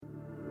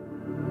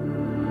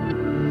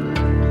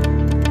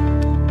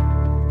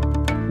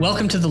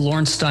Welcome to the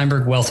Lawrence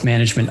Steinberg Wealth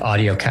Management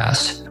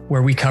audiocast,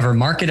 where we cover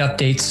market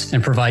updates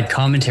and provide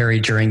commentary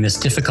during this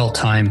difficult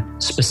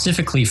time,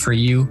 specifically for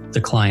you,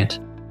 the client.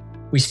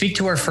 We speak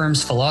to our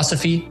firm's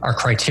philosophy, our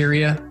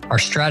criteria, our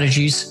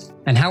strategies,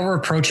 and how we're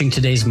approaching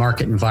today's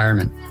market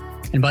environment.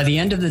 And by the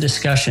end of the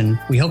discussion,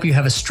 we hope you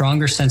have a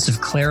stronger sense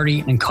of clarity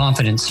and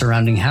confidence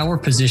surrounding how we're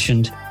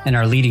positioned and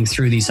are leading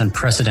through these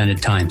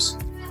unprecedented times.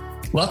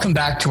 Welcome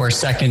back to our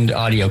second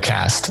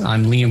audiocast.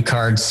 I'm Liam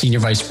Card, Senior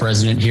Vice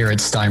President here at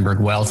Steinberg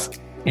Wealth,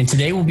 and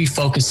today we'll be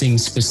focusing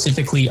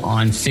specifically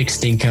on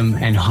fixed income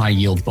and high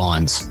yield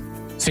bonds.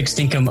 Fixed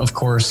income, of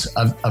course,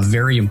 a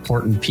very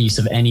important piece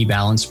of any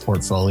balanced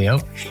portfolio,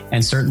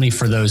 and certainly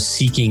for those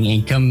seeking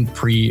income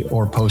pre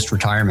or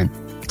post-retirement.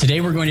 Today,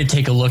 we're going to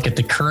take a look at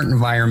the current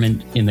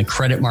environment in the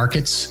credit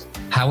markets,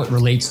 how it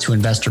relates to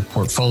investor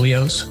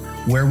portfolios,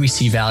 where we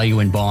see value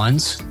in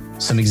bonds,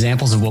 some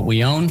examples of what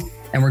we own,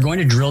 and we're going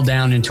to drill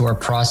down into our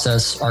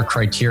process, our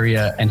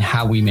criteria, and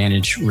how we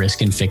manage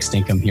risk in fixed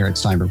income here at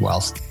Steinberg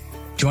Wealth.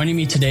 Joining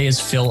me today is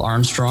Phil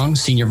Armstrong,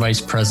 Senior Vice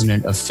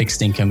President of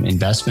Fixed Income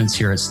Investments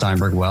here at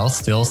Steinberg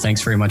Wealth. Phil,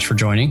 thanks very much for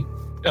joining.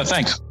 Yeah,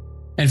 thanks.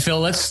 And Phil,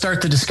 let's start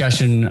the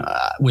discussion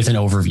with an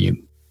overview.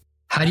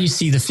 How do you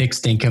see the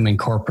fixed income and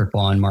corporate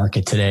bond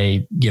market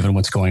today, given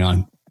what's going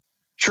on?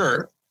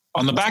 Sure.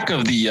 On the back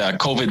of the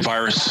COVID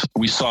virus,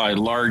 we saw a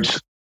large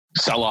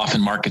sell-off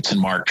in markets in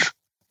March.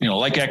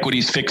 Like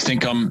equities, fixed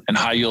income and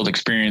high yield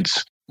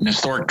experience an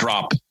historic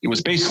drop. It was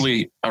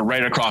basically a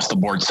right across the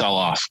board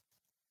sell-off.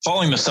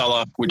 Following the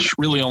sell-off, which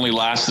really only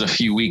lasted a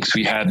few weeks,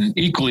 we had an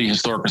equally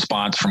historic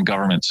response from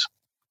governments.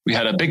 We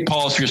had a big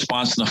policy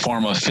response in the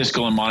form of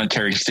fiscal and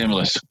monetary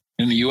stimulus.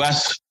 In the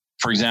US,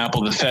 for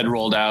example, the Fed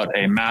rolled out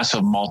a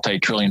massive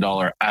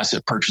multi-trillion-dollar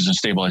asset purchase and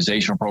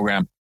stabilization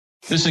program.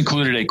 This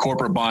included a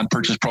corporate bond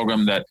purchase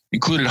program that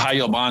included high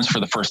yield bonds for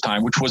the first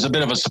time, which was a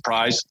bit of a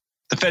surprise.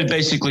 The Fed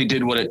basically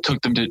did what it took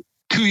them to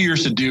 2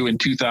 years to do in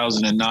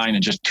 2009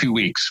 in just 2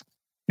 weeks.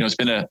 It's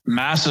been a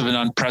massive and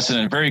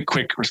unprecedented, very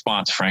quick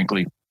response,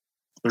 frankly.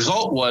 The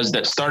result was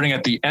that starting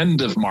at the end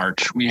of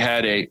March, we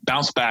had a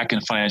bounce back in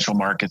financial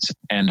markets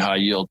and high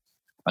yield.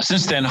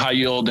 Since then, high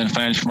yield and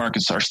financial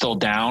markets are still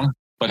down,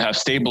 but have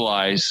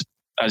stabilized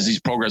as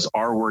these programs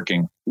are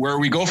working. Where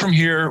we go from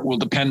here will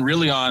depend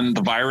really on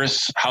the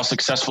virus, how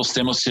successful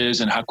stimulus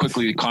is, and how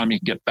quickly the economy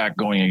can get back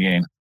going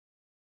again.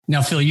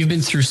 Now, Phil, you've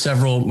been through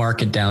several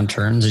market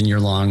downturns in your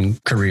long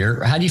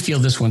career. How do you feel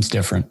this one's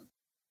different?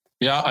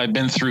 Yeah, I've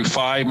been through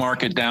 5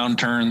 market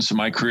downturns in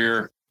my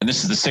career, and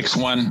this is the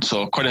 6th one,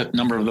 so quite a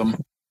number of them.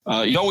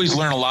 You always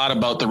learn a lot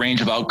about the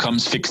range of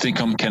outcomes fixed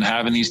income can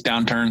have in these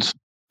downturns.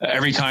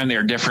 Every time they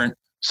are different.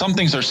 Some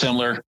things are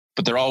similar,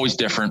 but they're always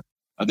different.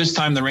 This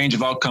time, the range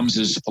of outcomes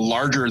is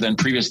larger than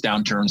previous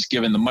downturns,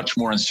 given the much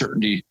more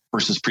uncertainty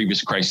versus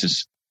previous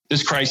crisis.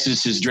 This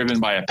crisis is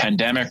driven by a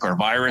pandemic or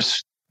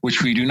virus,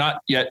 which we do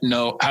not yet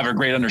have a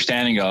great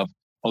understanding of,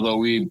 although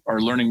we are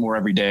learning more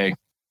every day.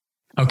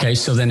 Okay,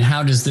 so then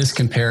how does this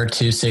compare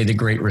to, say, the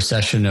Great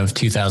Recession of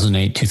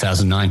 2008,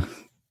 2009?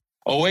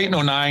 2008 and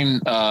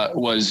 2009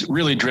 was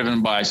really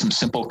driven by some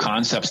simple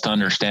concepts to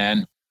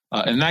understand.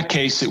 In that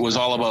case, it was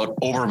all about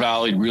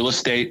overvalued real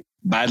estate,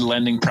 bad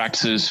lending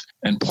practices,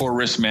 and poor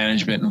risk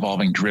management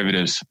involving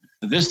derivatives.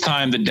 This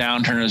time, the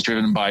downturn is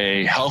driven by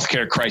a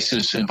healthcare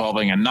crisis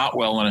involving a not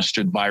well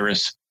understood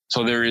virus.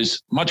 So there is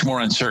much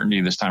more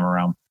uncertainty this time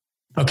around.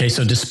 Okay,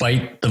 so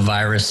despite the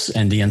virus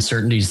and the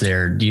uncertainties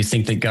there, do you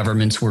think that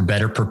governments were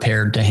better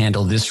prepared to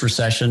handle this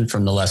recession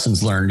from the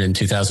lessons learned in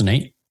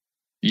 2008?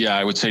 Yeah,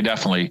 I would say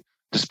definitely.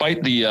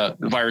 Despite the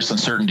virus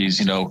uncertainties,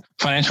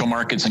 financial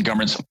markets and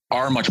governments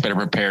are much better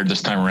prepared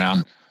this time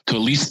around to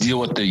at least deal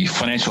with the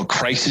financial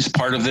crisis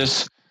part of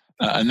this.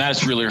 And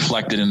that's really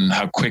reflected in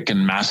how quick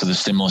and massive the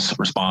stimulus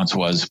response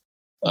was.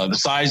 The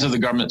size of the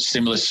government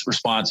stimulus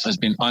response has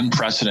been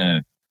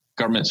unprecedented.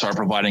 Governments are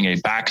providing a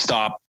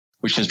backstop,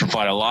 which has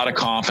provided a lot of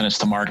confidence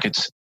to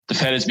markets. The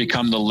Fed has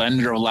become the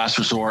lender of last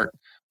resort,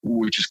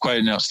 which is quite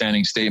an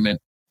outstanding statement,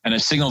 and a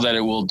signal that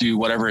it will do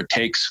whatever it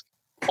takes.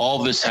 All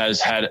of this has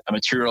had a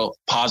material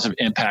positive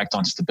impact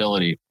on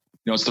stability.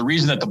 It's the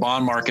reason that the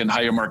bond market and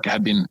high yield market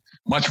have been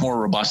much more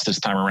robust this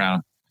time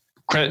around.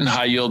 Credit and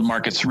high yield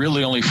markets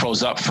really only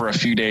froze up for a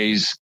few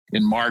days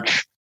in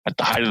March at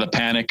the height of the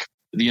panic.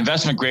 The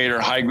investment grade or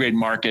high grade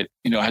market,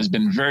 has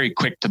been very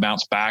quick to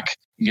bounce back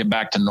and get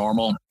back to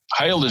normal.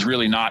 High yield is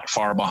really not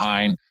far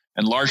behind,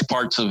 and large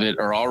parts of it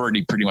are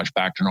already pretty much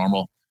back to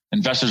normal.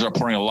 Investors are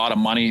pouring a lot of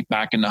money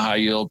back into high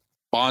yield.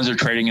 Bonds are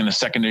trading in the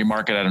secondary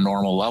market at a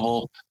normal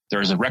level.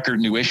 There is a record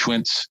new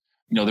issuance.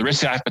 The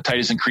risk appetite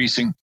is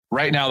increasing.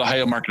 Right now, the high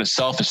yield market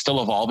itself is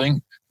still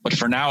evolving, but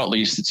for now, at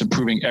least, it's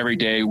improving every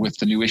day with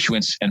the new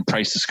issuance and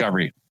price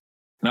discovery.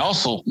 And I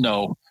also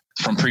know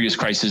from previous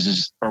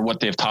crises, or what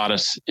they've taught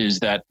us, is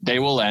that they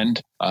will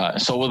end.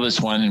 So will this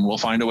one, and we'll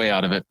find a way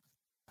out of it.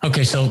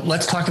 Okay, so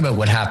let's talk about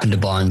what happened to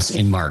bonds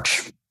in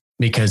March,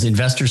 because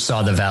investors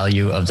saw the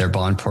value of their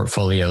bond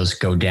portfolios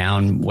go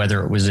down,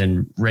 whether it was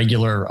in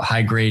regular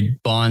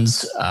high-grade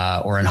bonds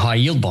or in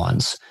high-yield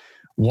bonds.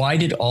 Why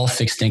did all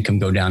fixed income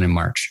go down in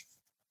March?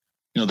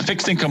 The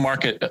fixed income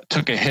market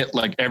took a hit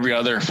like every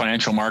other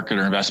financial market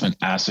or investment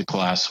asset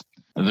class.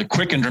 The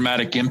quick and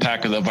dramatic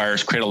impact of the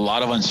virus created a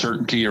lot of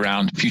uncertainty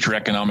around future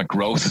economic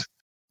growth.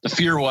 The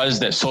fear was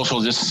that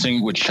social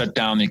distancing would shut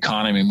down the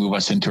economy and move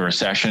us into a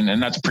recession,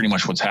 and that's pretty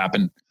much what's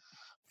happened.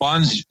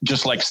 Bonds,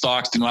 just like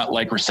stocks, do not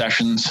like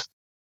recessions.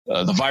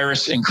 The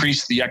virus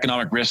increased the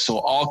economic risk, so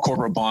all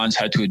corporate bonds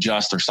had to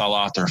adjust or sell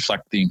off to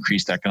reflect the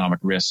increased economic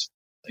risk.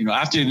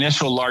 After the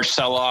initial large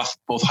sell-off,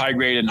 both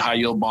high-grade and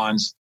high-yield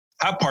bonds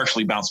have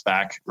partially bounced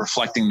back,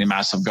 reflecting the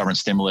massive government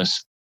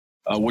stimulus,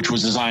 which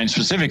was designed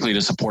specifically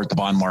to support the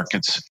bond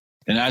markets.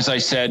 And as I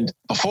said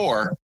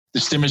before, the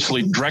stimulus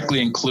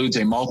directly includes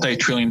a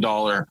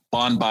multi-trillion-dollar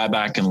bond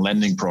buyback and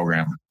lending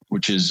program,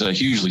 which is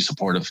hugely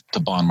supportive to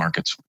bond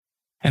markets.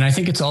 And I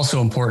think it's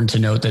also important to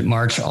note that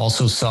March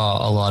also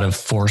saw a lot of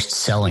forced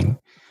selling.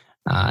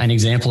 An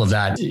example of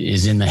that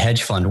is in the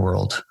hedge fund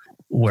world,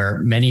 where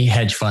many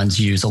hedge funds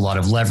use a lot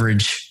of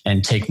leverage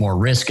and take more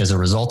risk as a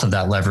result of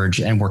that leverage,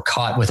 and were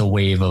caught with a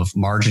wave of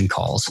margin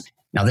calls.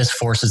 Now, this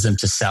forces them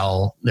to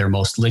sell their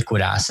most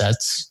liquid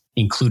assets,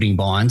 including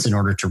bonds, in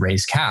order to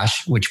raise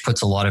cash, which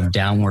puts a lot of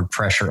downward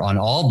pressure on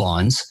all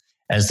bonds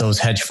as those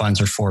hedge funds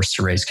are forced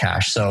to raise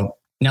cash. So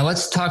now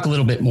let's talk a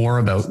little bit more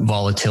about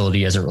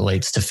volatility as it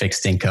relates to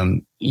fixed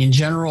income. In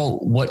general,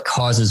 what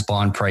causes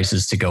bond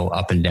prices to go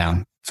up and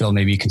down? Phil,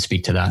 maybe you can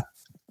speak to that.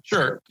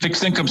 Sure.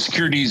 Fixed income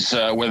securities,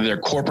 whether they're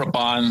corporate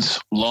bonds,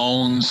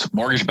 loans,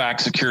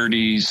 mortgage-backed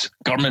securities,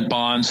 government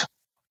bonds,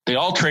 they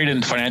all trade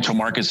in financial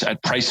markets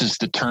at prices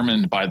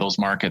determined by those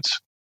markets.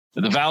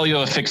 The value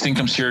of a fixed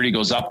income security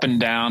goes up and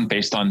down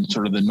based on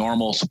sort of the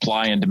normal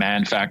supply and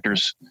demand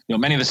factors.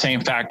 Many of the same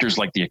factors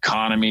like the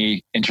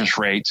economy, interest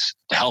rates,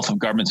 the health of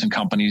governments and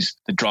companies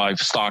that drive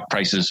stock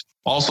prices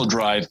also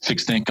drive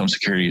fixed income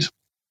securities.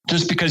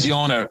 Just because you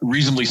own a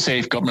reasonably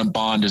safe government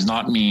bond does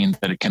not mean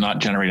that it cannot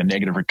generate a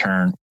negative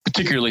return,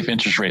 particularly if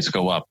interest rates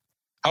go up.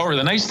 However,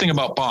 the nice thing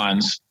about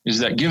bonds is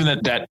that given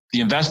that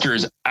the investor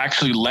is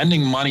actually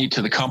lending money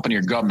to the company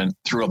or government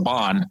through a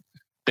bond,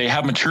 they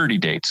have maturity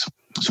dates.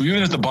 So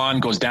even if the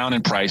bond goes down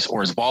in price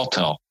or is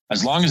volatile,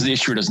 as long as the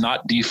issuer does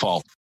not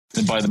default,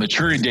 then by the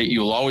maturity date,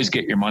 you will always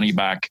get your money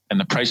back and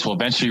the price will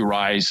eventually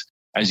rise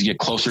as you get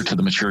closer to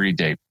the maturity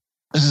date.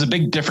 This is a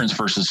big difference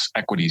versus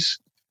equities,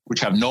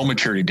 which have no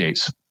maturity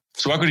dates.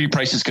 So equity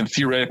prices can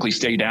theoretically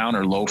stay down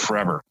or low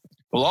forever.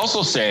 We'll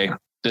also say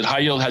that high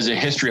yield has a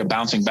history of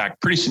bouncing back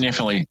pretty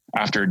significantly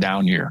after a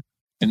down year.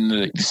 In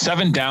the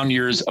 7 down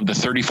years of the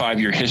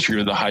 35-year history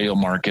of the high yield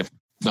market,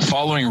 the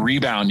following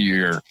rebound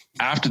year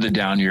after the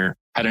down year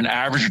had an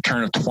average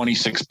return of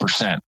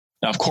 26%.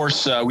 Now, of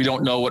course, we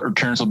don't know what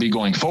returns will be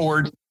going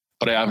forward,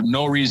 but I have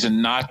no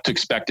reason not to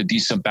expect a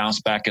decent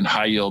bounce back in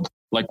high yield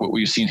like what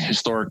we've seen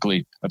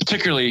historically,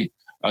 particularly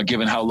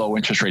given how low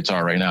interest rates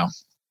are right now.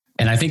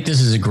 And I think this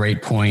is a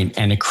great point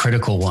and a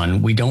critical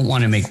one. We don't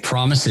want to make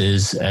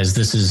promises, as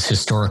this is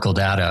historical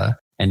data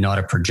and not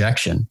a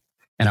projection.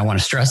 And I want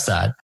to stress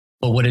that.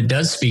 But what it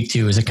does speak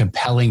to is a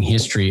compelling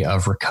history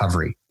of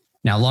recovery.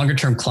 Now,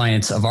 longer-term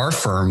clients of our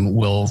firm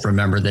will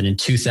remember that in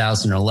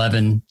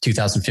 2011,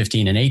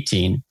 2015, and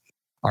 18,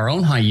 our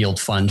own high yield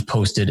fund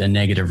posted a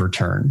negative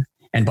return.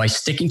 And by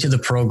sticking to the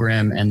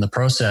program and the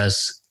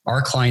process,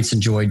 our clients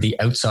enjoyed the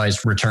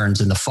outsized returns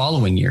in the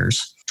following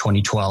years,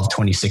 2012,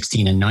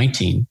 2016, and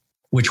 19,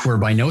 which were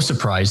by no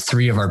surprise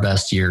 3 of our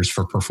best years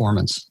for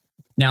performance.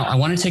 Now, I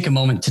want to take a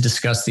moment to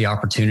discuss the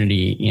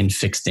opportunity in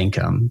fixed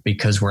income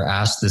because we're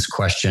asked this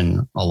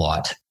question a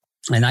lot.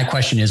 And that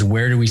question is,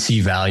 where do we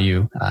see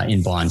value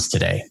in bonds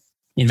today?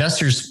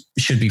 Investors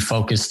should be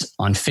focused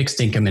on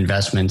fixed income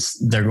investments.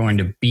 They're going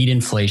to beat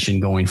inflation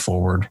going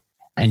forward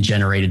and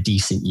generate a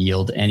decent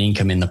yield and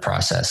income in the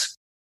process.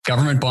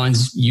 Government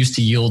bonds used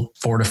to yield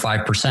 4 to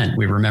 5%.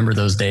 We remember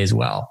those days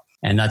well,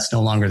 and that's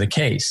no longer the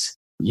case.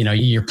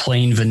 Your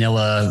plain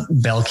vanilla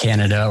Bell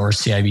Canada or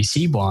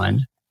CIBC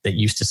bond that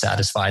used to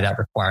satisfy that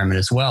requirement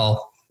as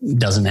well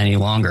doesn't any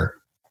longer.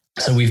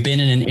 So we've been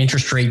in an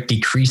interest rate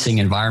decreasing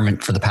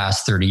environment for the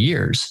past 30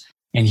 years.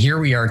 And here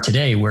we are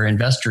today where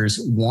investors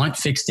want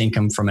fixed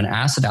income from an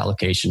asset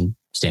allocation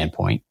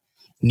standpoint,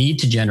 need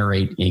to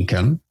generate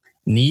income,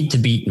 need to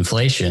beat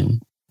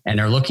inflation, and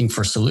are looking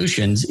for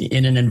solutions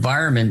in an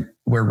environment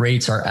where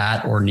rates are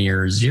at or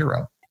near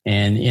zero.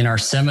 And in our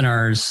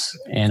seminars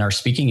and our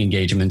speaking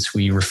engagements,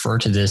 we refer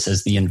to this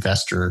as the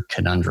investor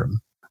conundrum.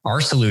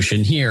 Our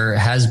solution here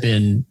has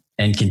been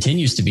and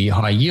continues to be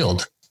high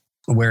yield,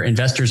 where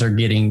investors are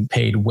getting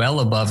paid well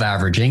above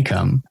average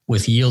income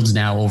with yields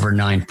now over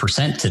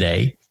 9%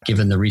 today,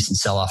 given the recent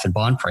sell-off in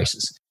bond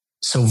prices.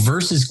 So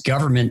versus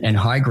government and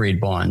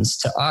high-grade bonds,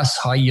 to us,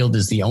 high yield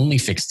is the only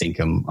fixed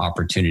income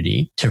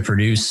opportunity to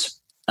produce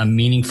a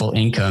meaningful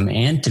income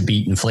and to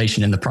beat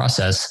inflation in the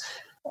process.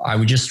 I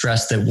would just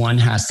stress that one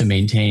has to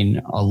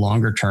maintain a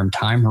longer-term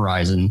time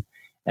horizon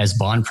as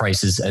bond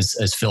prices,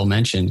 as Phil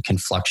mentioned, can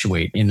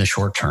fluctuate in the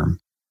short term.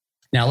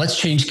 Now, let's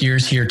change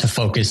gears here to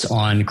focus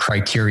on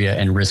criteria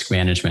and risk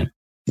management.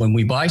 When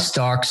we buy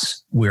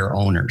stocks, we're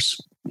owners.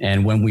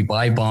 And when we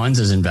buy bonds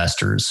as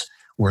investors,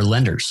 we're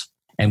lenders.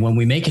 And when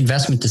we make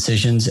investment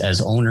decisions as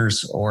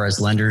owners or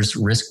as lenders,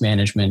 risk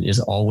management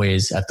is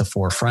always at the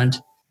forefront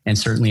and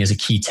certainly is a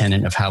key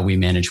tenet of how we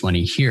manage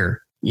money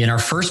here. In our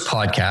first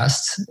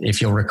podcast,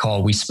 if you'll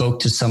recall, we spoke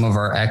to some of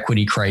our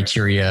equity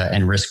criteria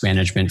and risk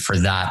management for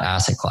that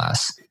asset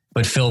class.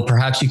 But Phil,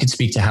 perhaps you could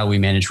speak to how we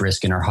manage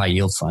risk in our high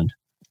yield fund.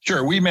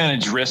 Sure. We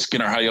manage risk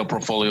in our high yield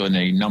portfolio in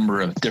a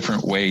number of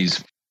different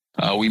ways.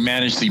 We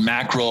manage the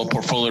macro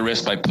portfolio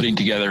risk by putting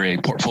together a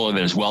portfolio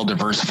that is well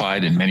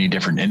diversified in many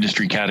different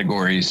industry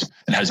categories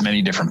and has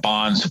many different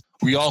bonds.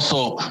 We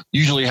also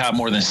usually have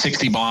more than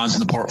 60 bonds in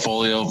the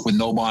portfolio, with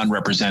no bond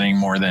representing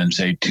more than,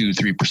 say,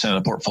 2-3%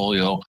 of the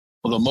portfolio,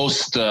 although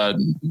most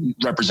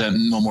represent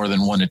no more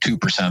than 1 to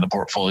 2% of the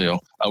portfolio.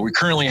 We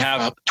currently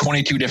have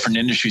 22 different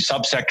industry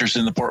subsectors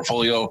in the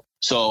portfolio,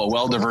 so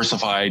well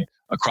diversified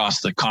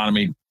across the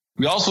economy.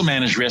 We also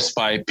manage risk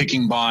by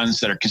picking bonds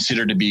that are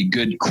considered to be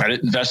good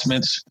credit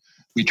investments.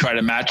 We try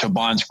to match a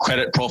bond's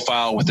credit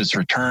profile with its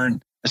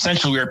return.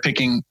 Essentially, we are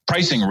picking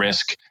pricing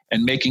risk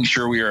and making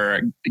sure we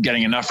are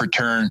getting enough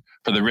return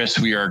for the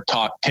risk we are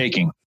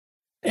taking.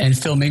 And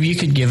Phil, maybe you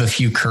could give a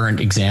few current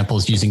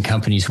examples using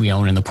companies we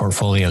own in the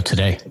portfolio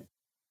today.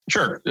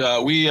 Sure.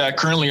 We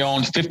currently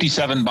own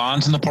 57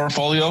 bonds in the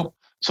portfolio,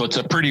 so it's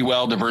a pretty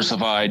well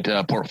diversified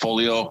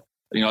portfolio.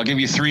 I'll give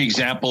you 3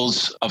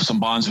 examples of some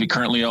bonds we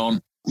currently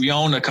own. We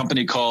own a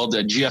company called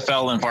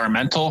GFL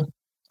Environmental,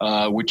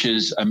 which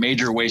is a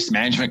major waste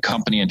management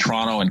company in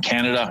Toronto and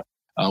Canada.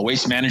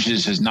 Waste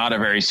management is not a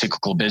very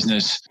cyclical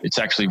business. It's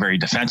actually very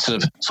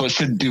defensive, so it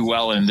should do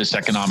well in this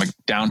economic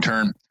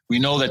downturn. We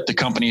know that the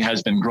company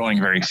has been growing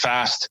very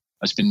fast.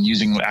 It's been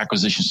using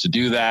acquisitions to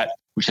do that,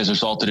 which has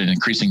resulted in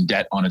increasing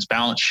debt on its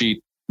balance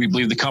sheet. We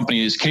believe the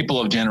company is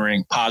capable of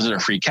generating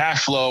positive free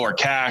cash flow or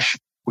cash,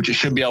 which it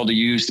should be able to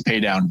use to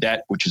pay down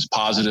debt, which is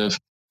positive.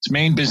 Its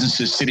main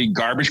business is city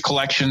garbage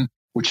collection,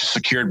 which is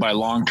secured by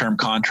long-term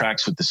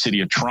contracts with the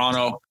city of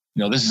Toronto.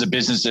 This is a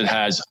business that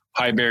has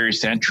high barriers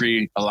to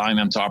entry, allowing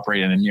them to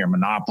operate in a near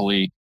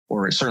monopoly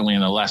or certainly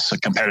in a less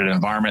competitive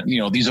environment.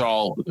 These are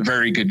all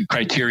very good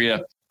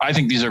criteria. I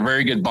think these are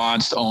very good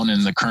bonds to own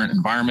in the current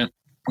environment.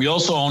 We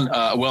also own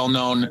a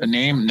well-known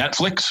name,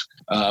 Netflix,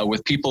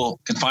 with people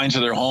confined to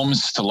their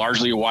homes to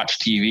largely watch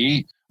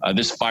TV.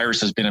 This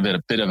virus has been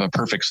a bit of a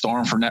perfect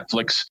storm for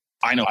Netflix.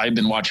 I know I've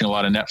been watching a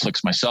lot of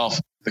Netflix myself.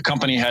 The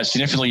company has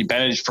significantly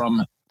benefited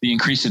from the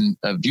increase in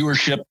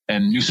viewership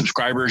and new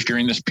subscribers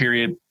during this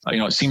period.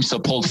 It seems to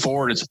have pulled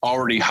forward its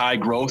already high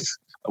growth.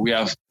 We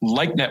have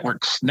liked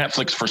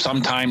Netflix for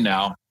some time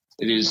now.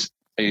 It is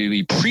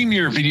the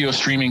premier video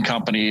streaming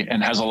company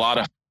and has a lot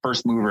of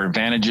first mover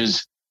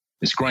advantages.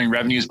 It's growing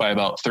revenues by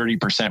about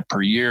 30%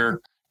 per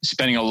year,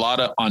 spending a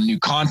lot on new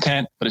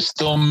content, but it's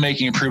still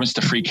making improvements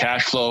to free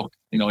cash flow.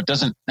 It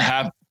doesn't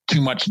have too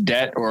much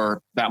debt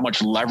or that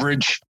much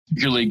leverage,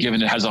 particularly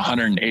given it has a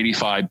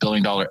 $185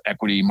 billion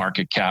equity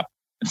market cap.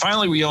 And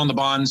finally, we own the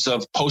bonds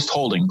of Post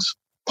Holdings.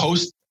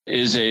 Post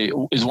is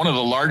one of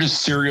the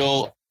largest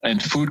cereal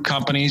and food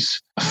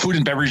companies. Food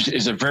and beverage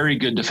is a very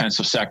good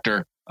defensive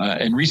sector.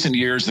 In recent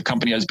years, the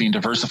company has been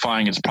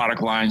diversifying its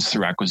product lines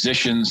through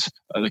acquisitions.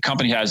 The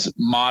company has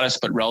modest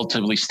but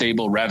relatively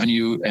stable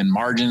revenue and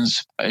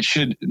margins. It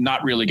should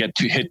not really get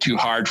hit too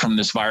hard from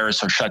this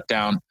virus or shut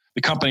down.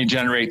 The company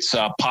generates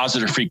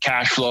positive free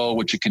cash flow,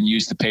 which it can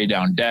use to pay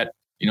down debt.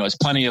 Has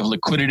plenty of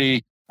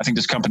liquidity. I think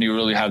this company will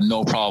really have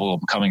no problem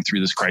coming through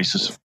this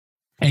crisis.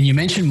 And you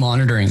mentioned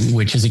monitoring,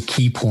 which is a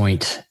key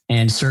point.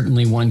 And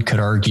certainly one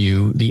could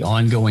argue the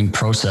ongoing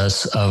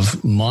process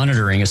of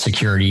monitoring a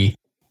security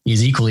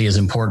is equally as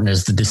important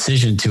as the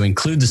decision to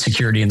include the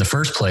security in the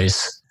first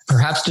place.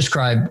 Perhaps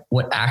describe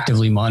what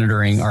actively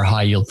monitoring our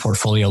high yield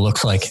portfolio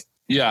looks like.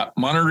 Yeah,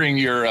 monitoring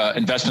your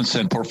investments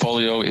and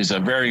portfolio is a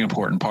very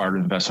important part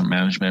of investment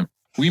management.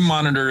 We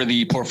monitor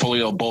the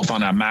portfolio both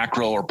on a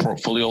macro or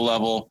portfolio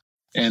level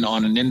and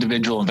on an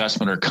individual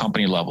investment or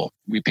company level.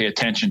 We pay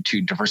attention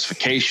to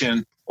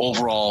diversification,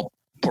 overall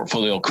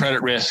portfolio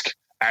credit risk,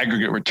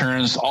 aggregate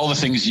returns, all the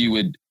things you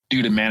would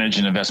do to manage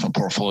an investment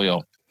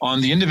portfolio. On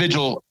the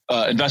individual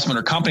investment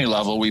or company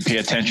level, we pay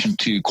attention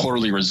to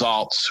quarterly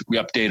results. We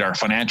update our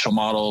financial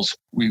models.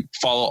 We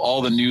follow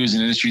all the news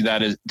and industry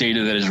data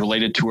that is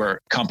related to our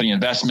company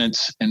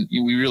investments. And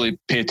we really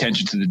pay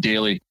attention to the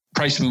daily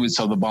price movements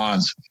of the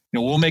bonds.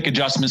 We'll make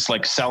adjustments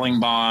like selling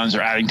bonds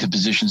or adding to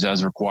positions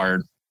as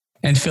required.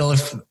 And Phil,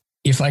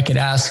 if I could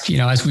ask,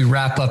 as we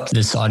wrap up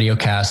this audio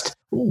cast,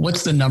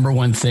 what's the number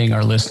one thing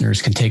our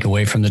listeners can take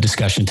away from the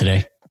discussion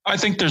today? I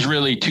think there's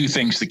really 2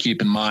 things to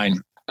keep in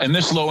mind. In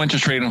this low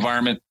interest rate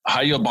environment,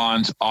 high yield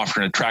bonds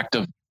offer an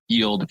attractive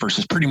yield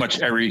versus pretty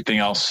much everything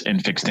else in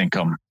fixed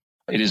income.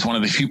 It is one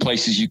of the few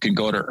places you can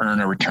go to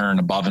earn a return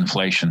above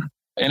inflation.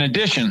 In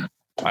addition,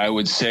 I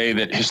would say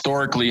that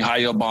historically high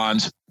yield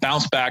bonds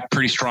bounce back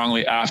pretty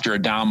strongly after a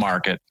down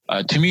market.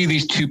 To me,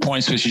 these 2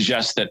 points would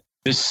suggest that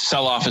this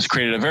sell-off has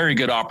created a very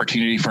good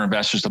opportunity for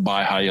investors to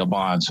buy high yield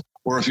bonds.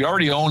 Or if you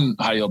already own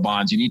high yield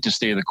bonds, you need to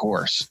stay the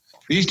course.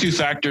 These two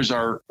factors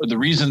are the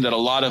reason that a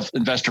lot of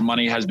investor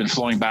money has been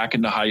flowing back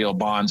into high yield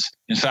bonds.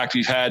 In fact,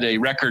 we've had a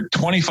record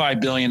 $25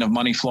 billion of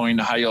money flowing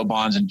to high yield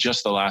bonds in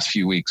just the last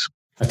few weeks.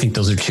 I think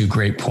those are two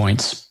great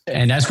points.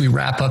 And as we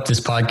wrap up this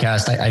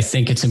podcast, I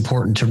think it's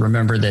important to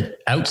remember that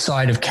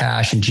outside of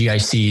cash and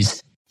GICs,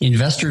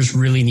 investors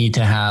really need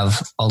to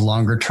have a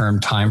longer term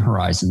time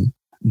horizon.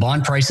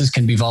 Bond prices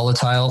can be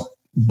volatile,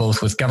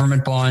 both with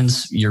government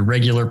bonds, your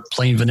regular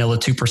plain vanilla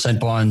 2%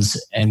 bonds,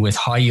 and with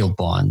high yield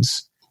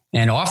bonds.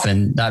 And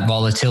often that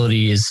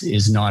volatility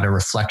is not a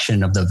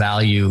reflection of the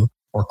value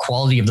or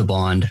quality of the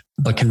bond,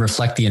 but can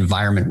reflect the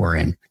environment we're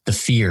in, the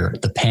fear,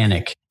 the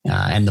panic,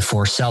 and the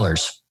forced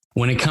sellers.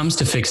 When it comes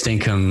to fixed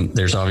income,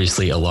 there's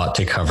obviously a lot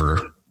to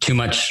cover, too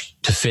much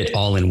to fit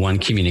all in one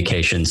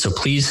communication. So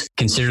please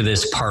consider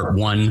this part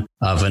one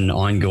of an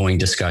ongoing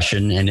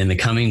discussion. And in the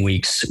coming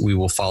weeks, we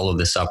will follow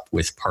this up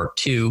with part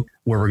two,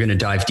 where we're going to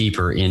dive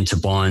deeper into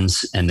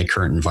bonds and the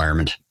current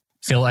environment.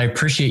 Phil, I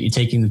appreciate you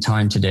taking the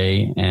time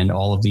today and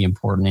all of the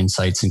important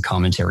insights and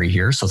commentary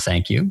here. So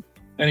thank you.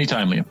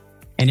 Anytime, Liam.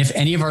 And if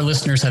any of our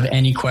listeners have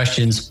any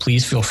questions,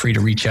 please feel free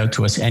to reach out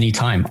to us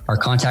anytime. Our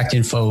contact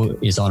info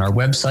is on our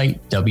website,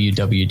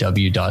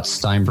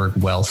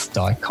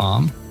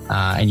 www.steinbergwealth.com,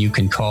 and you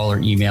can call or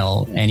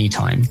email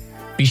anytime.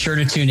 Be sure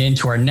to tune in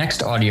to our next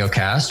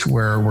audiocast,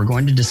 where we're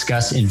going to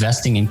discuss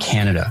investing in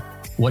Canada,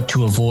 what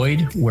to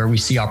avoid, where we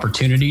see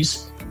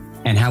opportunities,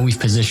 and how we've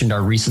positioned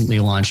our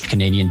recently launched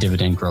Canadian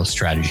dividend growth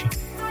strategy.